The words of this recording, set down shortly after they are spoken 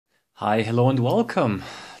Hi, hello and welcome.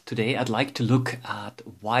 Today I'd like to look at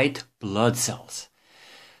white blood cells.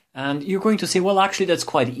 And you're going to say, well, actually that's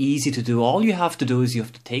quite easy to do. All you have to do is you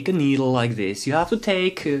have to take a needle like this. You have to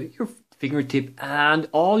take your fingertip and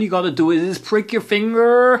all you gotta do is prick your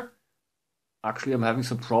finger. Actually, I'm having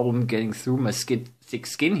some problem getting through my thick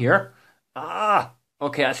skin here.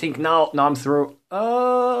 Okay, I think now I'm through.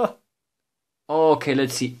 Okay,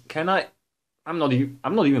 let's see. Can I? I'm not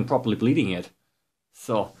even properly bleeding yet.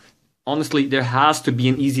 So, honestly, there has to be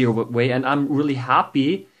an easier way, and I'm really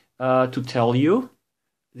happy to tell you,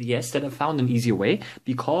 yes, that I found an easier way,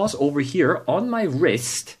 because over here on my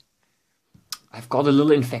wrist, I've got a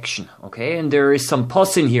little infection, okay? And there is some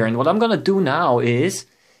pus in here, and what I'm gonna do now is,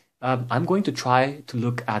 I'm going to try to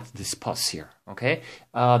look at this pus here, okay?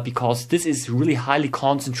 Because this is really highly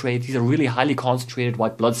concentrated, these are really highly concentrated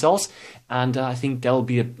white blood cells, and I think that'll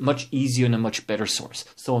be a much easier and a much better source.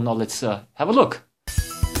 So now let's have a look.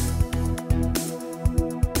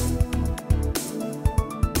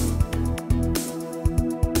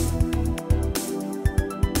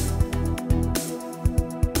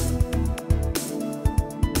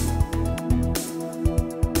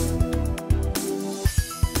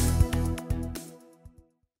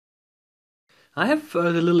 I have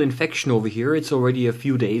the little infection over here. It's already a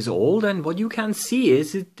few days old, and what you can see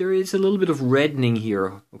is that there is a little bit of reddening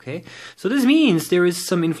here, okay? So this means there is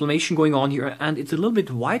some inflammation going on here, and it's a little bit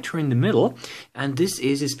whiter in the middle, and this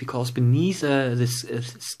is because beneath this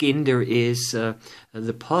skin there is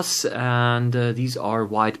the pus, and these are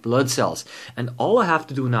white blood cells. And all I have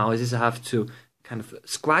to do now is I have to kind of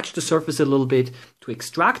scratch the surface a little bit to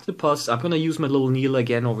extract the pus. I'm going to use my little needle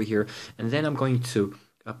again over here, and then I'm going to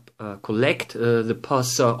collect the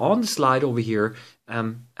pus on the slide over here,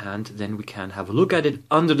 and then we can have a look at it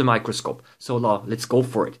under the microscope. So let's go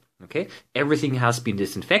for it. Okay, everything has been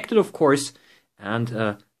disinfected, of course, and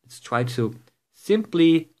let's try to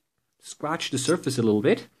simply scratch the surface a little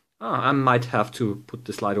bit. I might have to put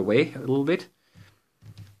the slide away a little bit.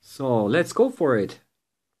 So let's go for it.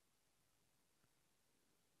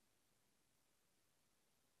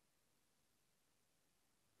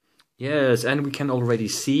 Yes, and we can already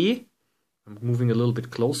see, I'm moving a little bit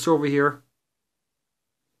closer over here.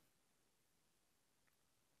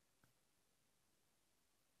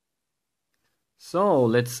 So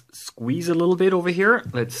let's squeeze a little bit over here.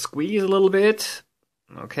 Let's squeeze a little bit.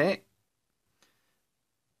 Okay.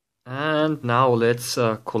 And now let's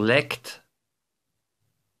collect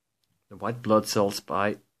the white blood cells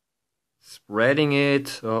by spreading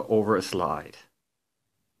it over a slide.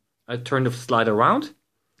 I turn the slide around.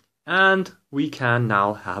 And we can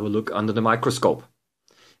now have a look under the microscope.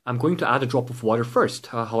 I'm going to add a drop of water first,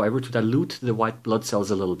 however, to dilute the white blood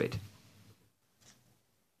cells a little bit.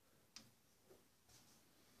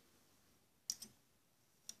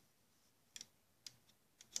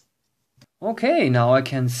 Okay, now I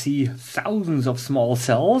can see thousands of small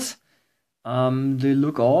cells. They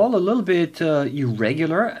look all a little bit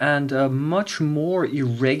irregular and much more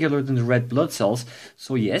irregular than the red blood cells.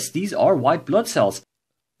 So yes, these are white blood cells.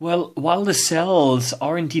 Well, while the cells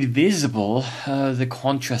are indeed visible, the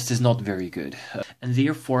contrast is not very good. And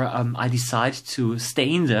therefore, I decide to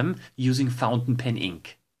stain them using fountain pen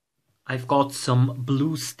ink. I've got some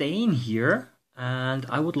blue stain here, and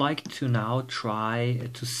I would like to now try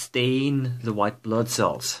to stain the white blood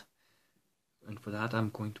cells. And for that, I'm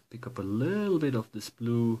going to pick up a little bit of this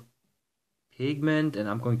blue pigment, and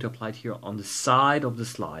I'm going to apply it here on the side of the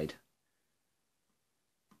slide.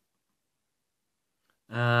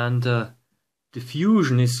 And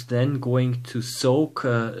diffusion is then going to soak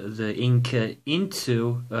the ink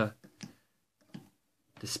into the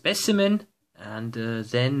specimen, and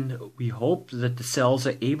then we hope that the cells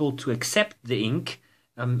are able to accept the ink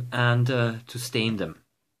and to stain them.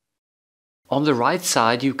 On the right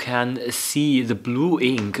side you can see the blue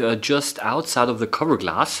ink just outside of the cover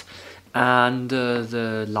glass, and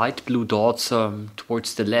the light blue dots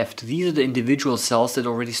towards the left, these are the individual cells that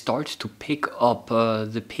already start to pick up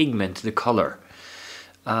the pigment, the color.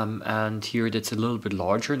 And here that's a little bit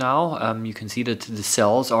larger now. You can see that the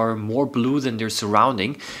cells are more blue than their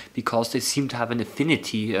surrounding because they seem to have an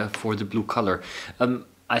affinity for the blue color.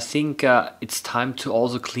 I think it's time to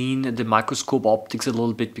also clean the microscope optics a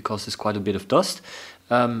little bit because there's quite a bit of dust.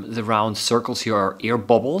 The round circles here are air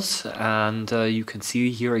bubbles, and you can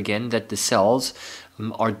see here again that the cells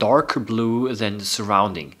are darker blue than the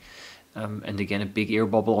surrounding. And again a big air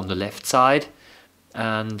bubble on the left side,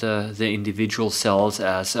 and the individual cells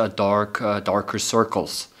as darker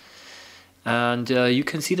circles. And you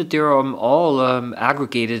can see that they're all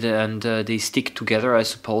aggregated and they stick together. I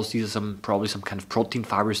suppose these are probably some kind of protein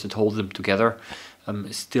fibers that hold them together.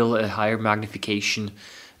 still a higher magnification.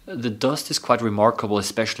 The dust is quite remarkable,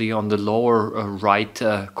 especially on the lower right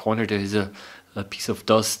corner. There is a piece of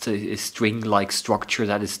dust, a string-like structure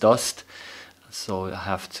that is dust. So I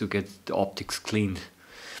have to get the optics cleaned.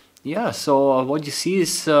 Yeah, so what you see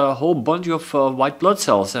is a whole bunch of white blood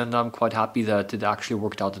cells, and I'm quite happy that it actually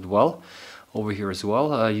worked out well over here as well.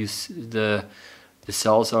 The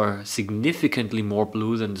cells are significantly more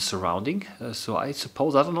blue than the surrounding. So I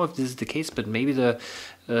suppose, I don't know if this is the case, but maybe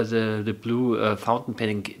the blue fountain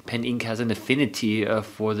pen ink has an affinity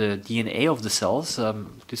for the DNA of the cells.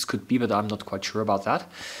 This could be, but I'm not quite sure about that.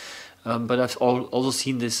 But I've also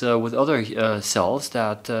seen this with other cells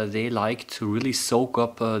that they like to really soak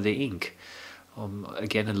up the ink.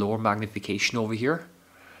 Again, a lower magnification over here.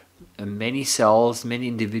 Many cells, many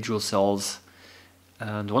individual cells.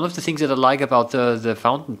 And one of the things that I like about the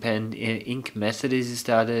fountain pen ink method is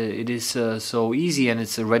that it is so easy and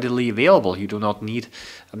it's readily available. You do not need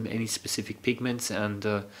any specific pigments, and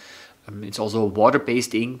it's also a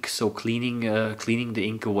water-based ink, so cleaning the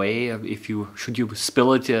ink away should you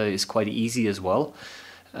spill it is quite easy as well.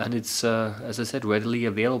 And it's as I said, readily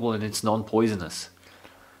available, and it's non-poisonous.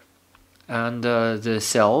 And the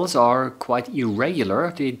cells are quite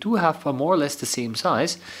irregular. They do have more or less the same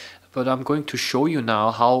size. But I'm going to show you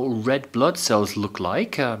now how red blood cells look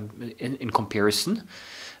like in comparison.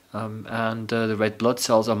 The red blood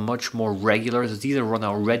cells are much more regular. So these are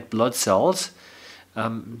our red blood cells.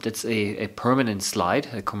 That's a permanent slide,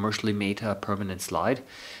 a commercially made permanent slide.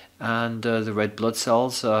 And the red blood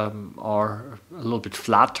cells are a little bit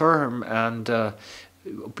flatter, and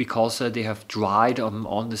because they have dried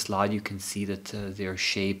on the slide, you can see that their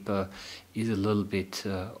shape is a little bit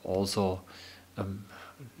also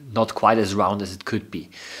not quite as round as it could be.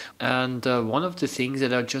 And one of the things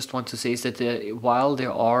that I just want to say is that while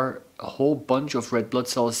there are a whole bunch of red blood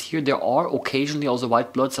cells here, there are occasionally also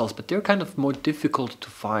white blood cells, but they're kind of more difficult to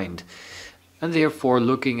find. And therefore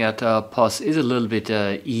looking at PUS is a little bit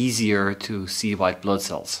easier to see white blood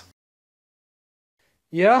cells.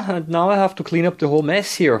 Yeah, and now I have to clean up the whole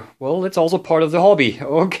mess here. Well, it's also part of the hobby.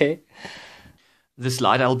 Okay. The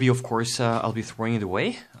slide, I'll be throwing it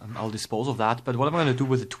away. I'll dispose of that. But what am I going to do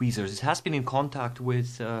with the tweezers? It has been in contact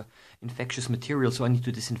with infectious material, so I need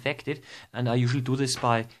to disinfect it. And I usually do this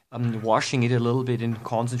by washing it a little bit in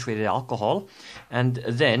concentrated alcohol. And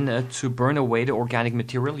then to burn away the organic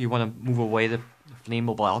material, you want to move away the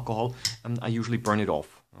flammable alcohol. I usually burn it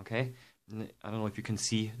off. Okay. I don't know if you can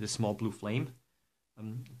see the small blue flame,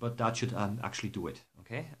 but that should actually do it.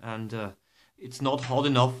 Okay. And it's not hot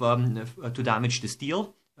enough to damage the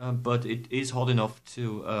steel, but it is hot enough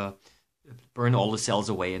to burn all the cells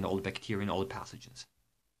away and all the bacteria and all the pathogens.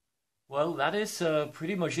 Well, that is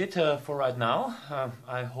pretty much it for right now.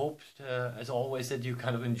 I hope, as always, that you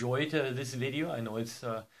kind of enjoyed this video. I know it's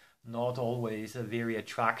not always a very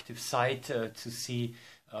attractive sight to see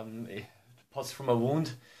pus from a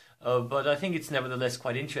wound, but I think it's nevertheless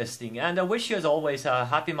quite interesting. And I wish you, as always, a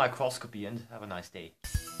happy microscopy, and have a nice day.